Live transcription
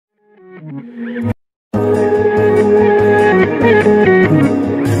Do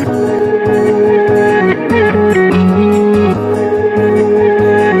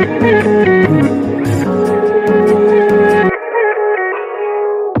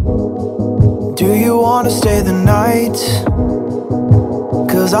you wanna stay the night?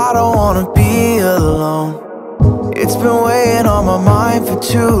 'Cause I don't wanna be alone. It's been weighing on my mind for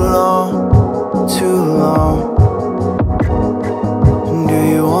too long, too long. Do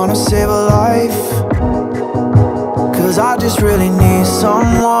you wanna save a life? 'Cause I just really need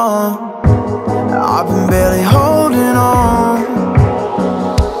someone. I've been barely holding on,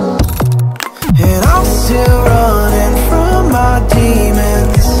 and I'm still running from my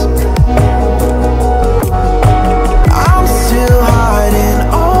demons. I'm still hiding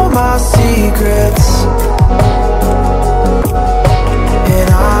all my secrets, and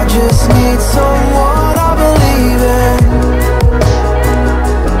I just need someone I believe in.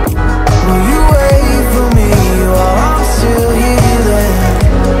 Will you wait for me while I'm still healing?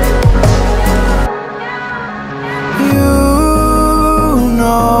 You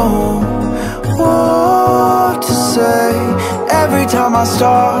know what to say every time I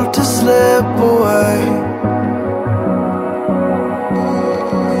start to slip away,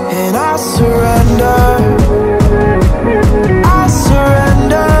 and I surrender, I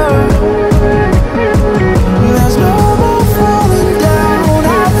surrender. There's no more falling down,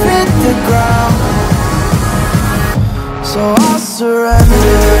 I've hit the ground, so I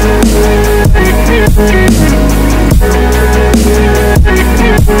surrender.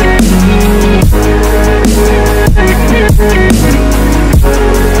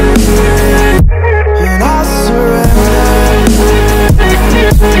 And I surrender.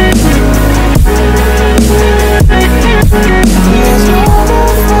 There's no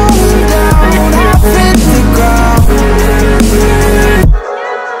more falling down, I've hit the ground.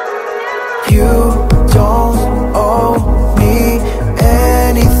 You don't owe me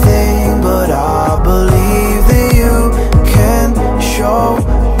anything, but I believe that you can show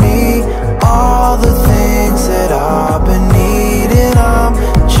me all the things that I've been needing. I'm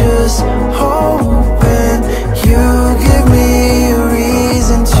just hoping you give me a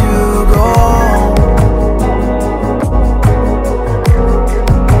reason to go on.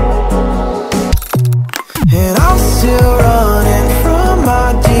 And I'm still running from my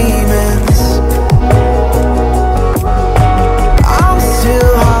demons. I'm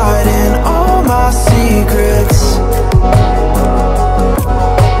still hiding all my secrets,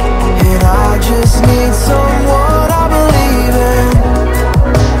 and I just need someone I believe in.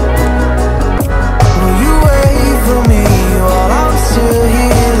 Will you wait for me while I'm still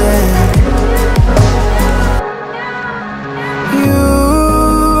healing? You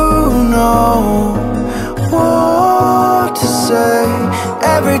know what to say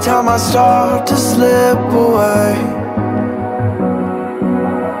every time I start to slip away,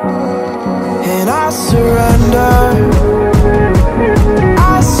 and I surrender,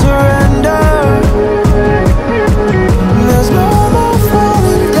 I surrender. There's no more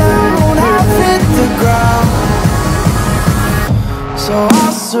falling down, I've hit the ground, so I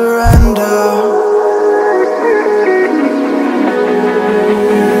surrender.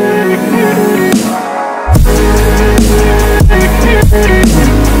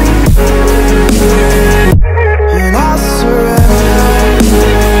 And I surrender.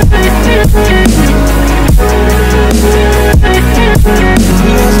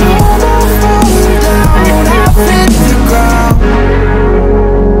 There's no more falling down, I've hit the ground.